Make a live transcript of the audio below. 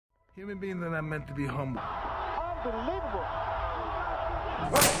Human beings are not meant to be humble. Unbelievable.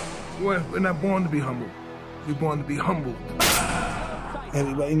 We're not born to be humble. We're born to be humbled.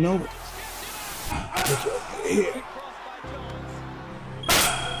 Everybody knows it. Here.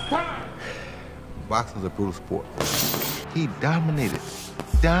 Boxing's a brutal sport. He dominated.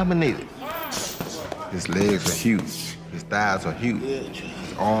 His legs are huge. His thighs are huge.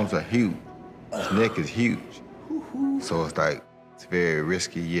 His arms are huge. His neck is huge. So it's like, it's very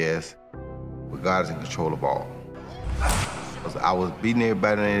risky, yes, but God is in control of all. I was beating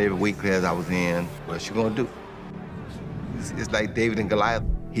everybody in every weight class I was in. What you gonna do? It's like David and Goliath.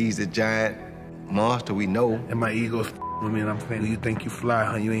 He's a giant monster we know. And my ego's with me, and I'm saying, you think you fly,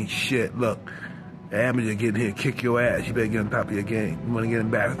 huh? You ain't shit. Look, the amateur getting here, kick your ass. You better get on top of your game. You wanna get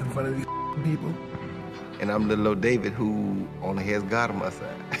embarrassed in front of these people? And I'm little old David who only has God on my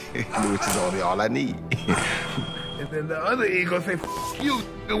side, which is only all I need. And then the other ego say, F you,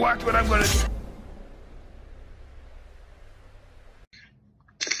 watch what I'm gonna do.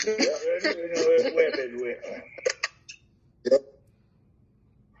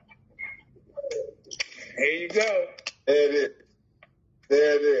 Here you go. There it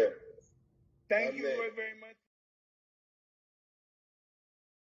is. Thank you very much.